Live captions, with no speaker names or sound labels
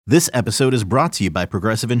This episode is brought to you by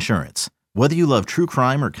Progressive Insurance. Whether you love true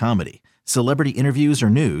crime or comedy, celebrity interviews or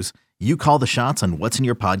news, you call the shots on what's in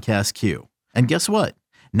your podcast queue. And guess what?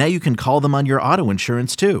 Now you can call them on your auto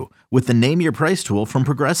insurance too with the Name Your Price tool from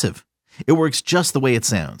Progressive. It works just the way it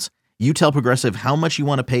sounds. You tell Progressive how much you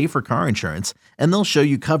want to pay for car insurance, and they'll show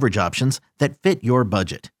you coverage options that fit your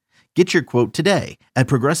budget. Get your quote today at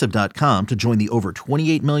Progressive.com to join the over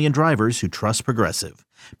 28 million drivers who trust Progressive.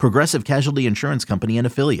 Progressive Casualty Insurance Company and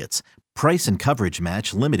Affiliates. Price and coverage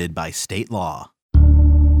match limited by state law.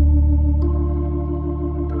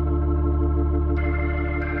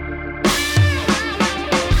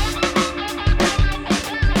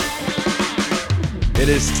 It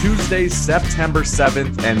is Tuesday, September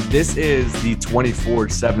 7th, and this is the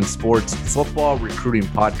 24/7 Sports Football Recruiting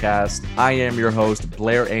Podcast. I am your host,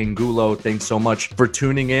 Blair Angulo. Thanks so much for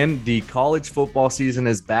tuning in. The college football season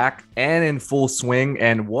is back and in full swing,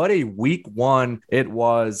 and what a week one it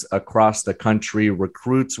was across the country.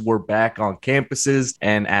 Recruits were back on campuses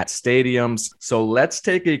and at stadiums. So let's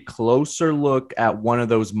take a closer look at one of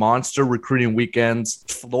those monster recruiting weekends.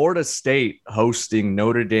 Florida State hosting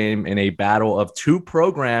Notre Dame in a battle of two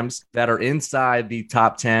programs that are inside the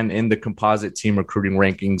top 10 in the composite team recruiting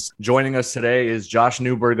rankings. Joining us today is Josh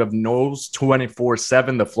Newberg of Noles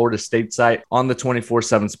 24/7, the Florida State site on the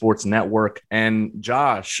 24/7 Sports Network. And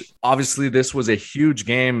Josh, obviously this was a huge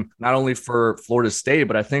game, not only for Florida State,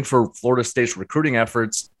 but I think for Florida State's recruiting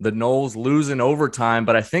efforts. The Noles lose in overtime,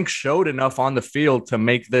 but I think showed enough on the field to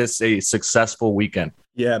make this a successful weekend.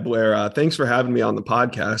 Yeah, Blair, thanks for having me on the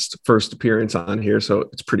podcast. First appearance on here, so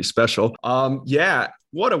it's pretty special.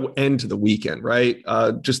 What an end to the weekend, right?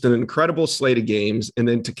 Just an incredible slate of games. And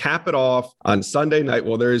then to cap it off on Sunday night,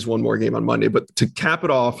 well, there is one more game on Monday, but to cap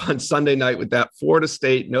it off on Sunday night with that Florida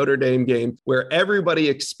State Notre Dame game where everybody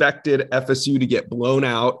expected FSU to get blown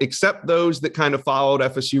out, except those that kind of followed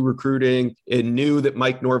FSU recruiting and knew that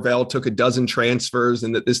Mike Norvell took a dozen transfers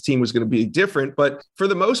and that this team was going to be different. But for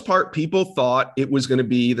the most part, people thought it was going to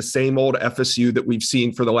be the same old FSU that we've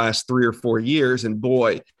seen for the last 3 or 4 years. And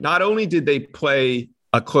boy, not only did they play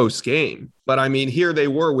a close game, but I mean, here they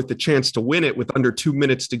were with the chance to win it with under 2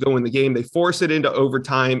 minutes to go in the game. They force it into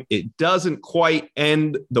overtime. It doesn't quite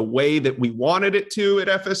end the way that we wanted it to at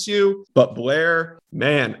FSU, but Blair,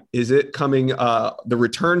 man, is it coming? The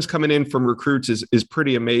returns coming in from recruits is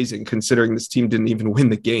pretty amazing considering this team didn't even win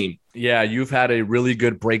the game. Yeah, you've had a really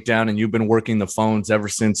good breakdown and you've been working the phones ever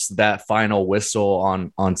since that final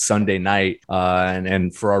whistle on Sunday night.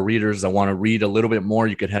 And for our readers, I want to read a little bit more.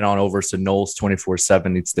 You could head on over to Noles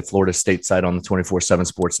 24/7. It's the Florida State site on the 24/7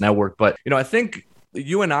 Sports Network. But, I think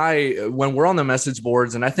you and I, when we're on the message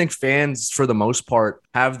boards, and I think fans for the most part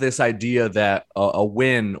have this idea that a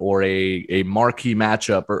win or a marquee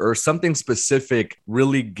matchup or something specific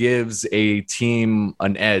really gives a team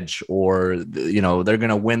an edge, or, they're going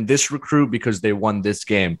to win this recruit because they won this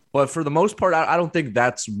game. But for the most part, I don't think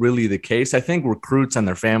that's really the case. I think recruits and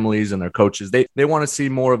their families and their coaches, they want to see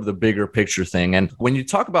more of the bigger picture thing. And when you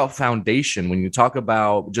talk about foundation, when you talk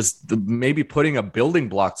about just maybe putting a building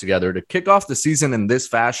block together to kick off the season in this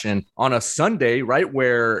fashion on a Sunday, right,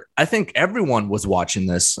 where I think everyone was watching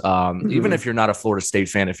this, even if you're not a Florida State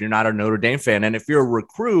fan, if you're not a Notre Dame fan, and if you're a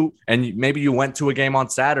recruit and maybe you went to a game on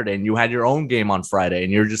Saturday and you had your own game on Friday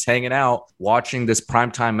and you're just hanging out watching this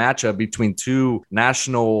primetime matchup between two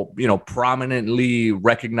national, prominently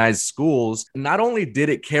recognized schools, not only did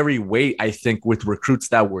it carry weight, I think, with recruits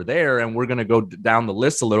that were there, and we're going to go down the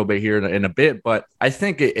list a little bit here in a bit, but I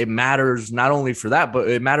think it matters not only for that, but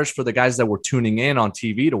it matters for the guys that were tuning in on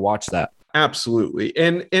TV to watch that. Absolutely.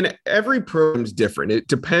 And every program is different. It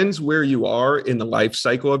depends where you are in the life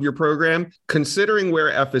cycle of your program. Considering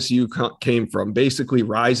where FSU came from, basically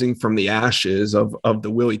rising from the ashes of the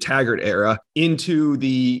Willie Taggart era into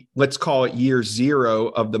the, let's call it year zero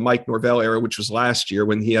of the Mike Norvell era, which was last year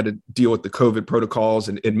when he had to deal with the COVID protocols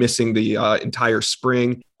and missing the entire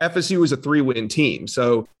spring. FSU was a 3-win team.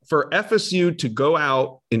 So for FSU to go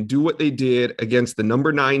out and do what they did against the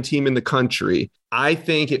number 9 team in the country, I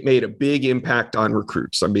think it made a big impact on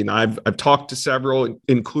recruits. I mean, I've talked to several,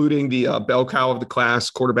 including the bell cow of the class,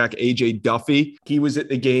 quarterback AJ Duffy. He was at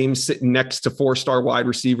the game sitting next to 4-star wide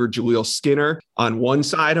receiver Jaleel Skinner on one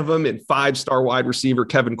side of him and 5-star wide receiver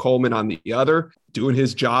Kevin Coleman on the other, doing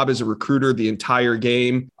his job as a recruiter the entire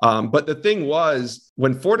game. But the thing was,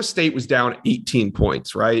 when Florida State was down 18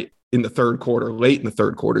 points, right, in the third quarter, late in the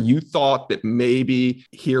third quarter, you thought that maybe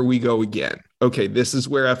here we go again. okay, this is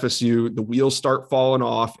where FSU, the wheels start falling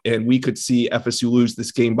off, and we could see FSU lose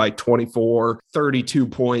this game by 24, 32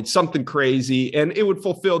 points, something crazy. And it would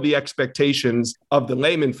fulfill the expectations of the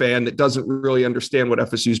layman fan that doesn't really understand what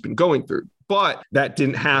FSU's been going through. But that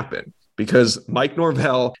didn't happen, because Mike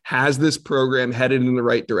Norvell has this program headed in the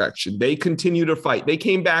right direction. They continue to fight. They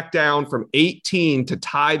came back down from 18 to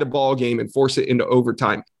tie the ball game and force it into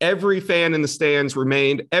overtime. Every fan in the stands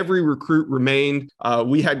remained. Every recruit remained.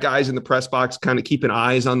 We had guys in the press box kind of keeping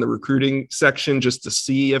eyes on the recruiting section just to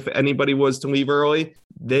see if anybody was to leave early.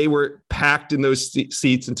 They were packed in those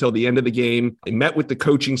seats until the end of the game. They met with the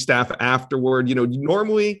coaching staff afterward.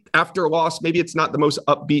 Normally after a loss, maybe it's not the most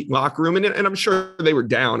upbeat locker room. And I'm sure they were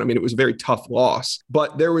down. I mean, it was a very tough loss,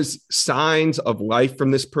 but there was signs of life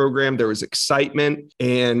from this program. There was excitement,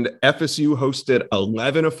 and FSU hosted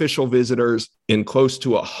 11 official visitors and close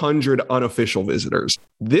to 100 unofficial visitors.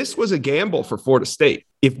 This was a gamble for Florida State.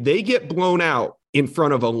 If they get blown out in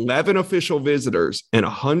front of 11 official visitors and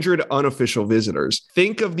 100 unofficial visitors,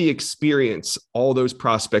 think of the experience all those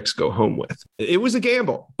prospects go home with. It was a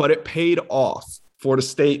gamble, but it paid off. Florida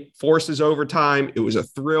State forces overtime. It was a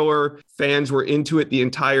thriller. Fans were into it the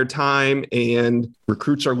entire time, and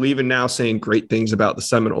recruits are leaving now saying great things about the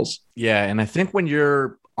Seminoles. Yeah, and I think when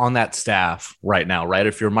you're on that staff right now, right?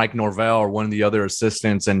 If you're Mike Norvell or one of the other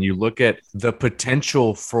assistants and you look at the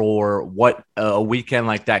potential for what a weekend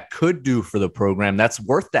like that could do for the program, that's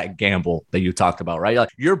worth that gamble that you talked about, right? Like,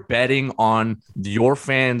 you're betting on your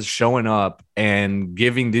fans showing up and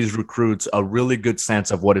giving these recruits a really good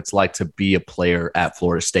sense of what it's like to be a player at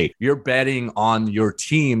Florida State. You're betting on your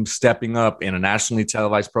team stepping up in a nationally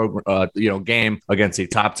televised program, game against a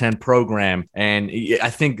top 10 program. And I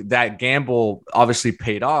think that gamble obviously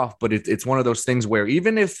paid off, but it's one of those things where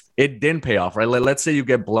even if it didn't pay off, right? Let's say you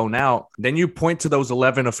get blown out, then you point to those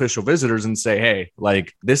 11 official visitors and say, hey,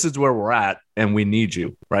 like, this is where we're at and we need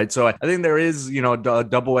you, right? So I think there is, a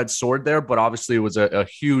double-edged sword there, but obviously it was a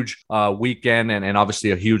huge weekend and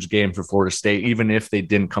obviously a huge game for Florida State, even if they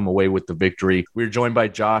didn't come away with the victory. We're joined by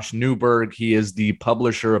Josh Newberg. He is the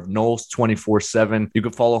publisher of Noles 24/7. You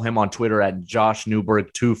can follow him on Twitter at Josh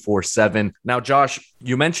Newberg 247. Now, Josh,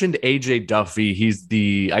 you mentioned AJ Duffy. He's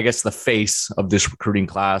the face of this recruiting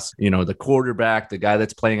class, the quarterback, the guy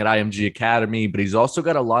that's playing at IMG Academy, but he's also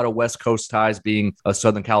got a lot of West Coast ties, being a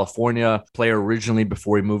Southern California player originally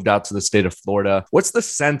before he moved out to the state of Florida. What's the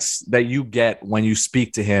sense that you get when you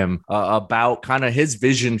speak to him about kind of his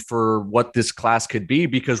vision for what this class could be?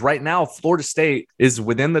 Because right now, Florida State is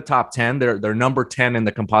within the top 10. They're number 10 in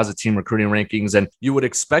the composite team recruiting rankings, and you would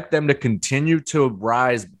expect them to continue to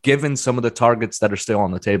rise given some of the targets that are still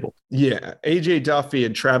on the table. Yeah, AJ Duffy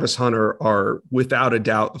and Travis Hunter are without a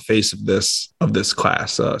doubt the face of this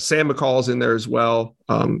class. Sam McCall's in there as well,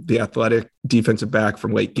 the athletic defensive back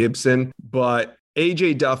from Lake Gibson. But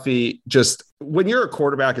AJ Duffy, just when you're a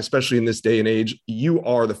quarterback, especially in this day and age, you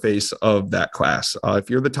are the face of that class. If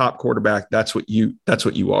you're the top quarterback, that's what you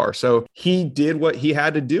are. So he did what he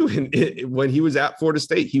had to do. And when he was at Florida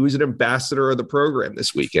State, he was an ambassador of the program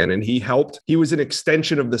this weekend, and he helped. He was an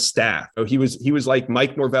extension of the staff. So he was like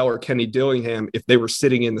Mike Norvell or Kenny Dillingham if they were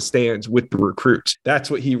sitting in the stands with the recruits.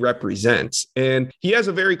 That's what he represents. And he has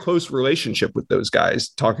a very close relationship with those guys,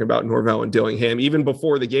 talking about Norvell and Dillingham. Even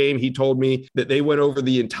before the game, he told me that they went over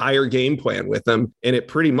the entire game plan with them, and it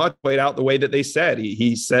pretty much played out the way that they said.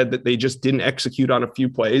 He said that they just didn't execute on a few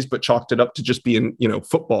plays, but chalked it up to just being,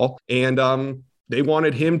 football. And they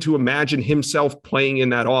wanted him to imagine himself playing in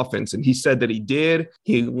that offense. And he said that he did.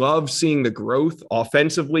 He loves seeing the growth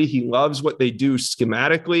offensively. He loves what they do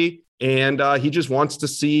schematically. And he just wants to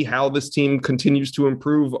see how this team continues to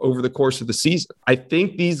improve over the course of the season. I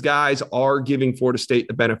think these guys are giving Florida State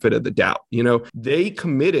the benefit of the doubt. They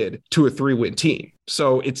committed to a 3-win team.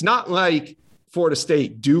 So it's not like Florida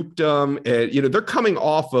State duped them. And, they're coming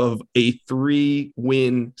off of a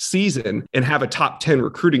 3-win season and have a top 10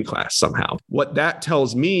 recruiting class somehow. What that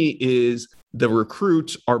tells me is the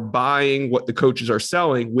recruits are buying what the coaches are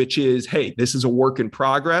selling, which is, hey, this is a work in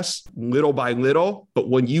progress, little by little. But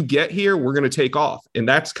when you get here, we're going to take off. And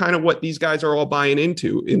that's kind of what these guys are all buying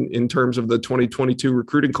into in terms of the 2022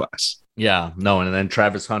 recruiting class. Yeah, no. And then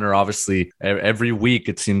Travis Hunter, obviously, every week,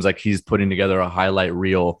 it seems like he's putting together a highlight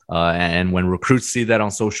reel. And when recruits see that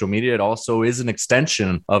on social media, it also is an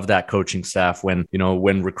extension of that coaching staff. When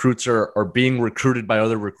recruits are being recruited by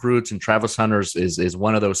other recruits, and Travis Hunter is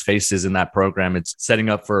one of those faces in that program, it's setting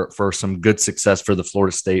up for some good success for the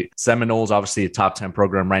Florida State Seminoles, obviously a top 10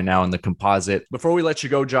 program right now in the composite. Before we let you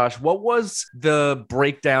go, Josh, what was the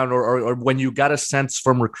breakdown or when you got a sense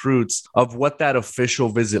from recruits of what that official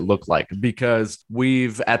visit looked like? like, because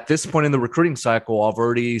we've at this point in the recruiting cycle, I've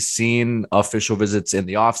already seen official visits in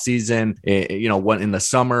the off season, when in the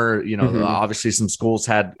summer, obviously some schools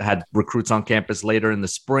had recruits on campus later in the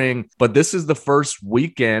spring, but this is the first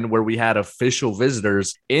weekend where we had official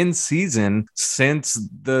visitors in season since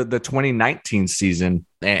the 2019 season.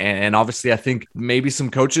 And obviously, I think maybe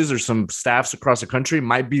some coaches or some staffs across the country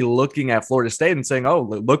might be looking at Florida State and saying, oh,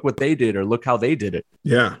 look what they did, or look how they did it.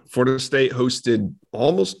 Yeah. Florida State hosted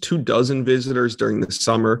almost 24 visitors during the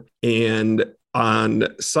summer. And on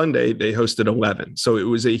Sunday, they hosted 11. So it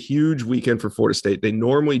was a huge weekend for Florida State. They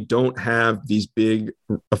normally don't have these big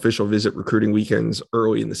official visit recruiting weekends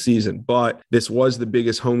early in the season, but this was the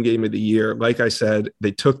biggest home game of the year. Like I said,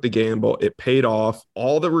 they took the gamble. It paid off.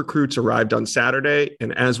 All the recruits arrived on Saturday.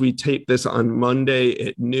 And as we tape this on Monday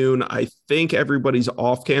at noon, I think everybody's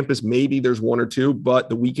off campus. Maybe there's one or two, but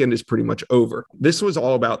the weekend is pretty much over. This was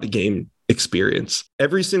all about the game experience.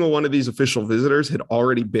 Every single one of these official visitors had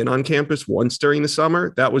already been on campus once during the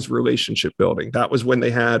summer. That was relationship building. That was when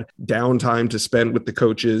they had downtime to spend with the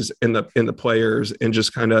coaches and the players and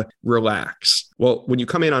just kind of relax. Well, when you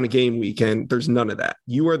come in on a game weekend, there's none of that.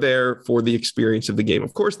 You are there for the experience of the game.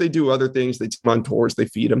 Of course, they do other things. They take them on tours, they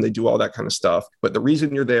feed them, they do all that kind of stuff. But the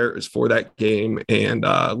reason you're there is for that game. And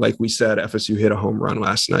like we said, FSU hit a home run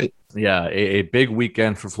last night. Yeah, a big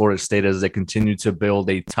weekend for Florida State as they continue to build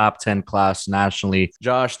a top 10 class nationally.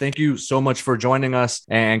 Josh, thank you so much for joining us,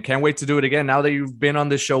 and can't wait to do it again. Now that you've been on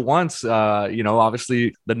this show once,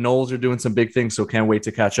 obviously the Noles are doing some big things, so can't wait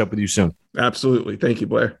to catch up with you soon. Absolutely. Thank you,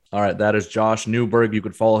 Blair. All right. That is Josh Newberg. You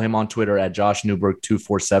could follow him on Twitter at Josh Newberg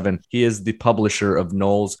 247. He is the publisher of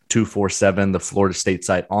Noles 247, the Florida State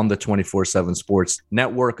site on the 24/7 Sports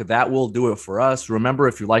Network. That will do it for us. Remember,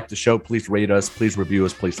 if you like the show, please rate us, please review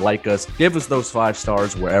us, please like us. Give us those 5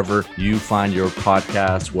 stars wherever you find your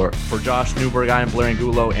podcast. For Josh Newberg, I am Blair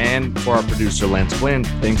Angulo, and for our producer, Lance Flynn,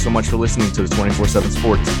 thanks so much for listening to the 24/7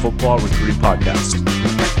 Sports Football Recruiting Podcast.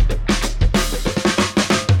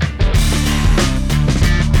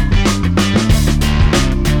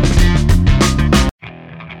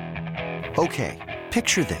 Okay,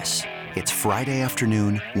 picture this. It's Friday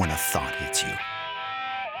afternoon when a thought hits you.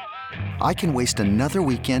 I can waste another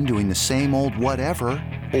weekend doing the same old whatever,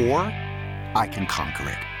 or I can conquer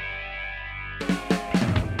it.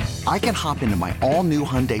 I can hop into my all-new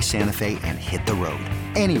Hyundai Santa Fe and hit the road.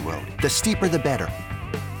 Any road. The steeper, the better.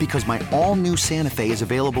 Because my all-new Santa Fe is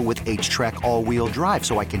available with H-Track all-wheel drive,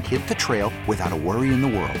 so I can hit the trail without a worry in the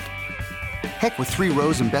world. Heck, with 3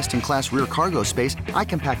 rows and best-in-class rear cargo space, I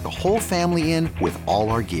can pack the whole family in with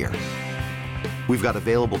all our gear. We've got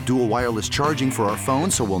available dual wireless charging for our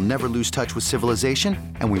phones, so we'll never lose touch with civilization,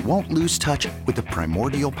 and we won't lose touch with the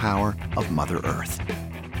primordial power of Mother Earth.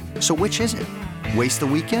 So which is it? Waste the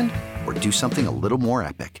weekend or do something a little more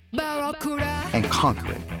epic? And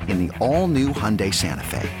conquer it in the all-new Hyundai Santa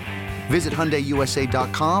Fe. Visit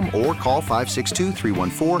HyundaiUSA.com or call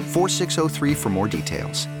 562-314-4603 for more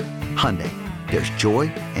details. Hyundai, there's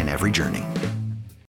joy in every journey.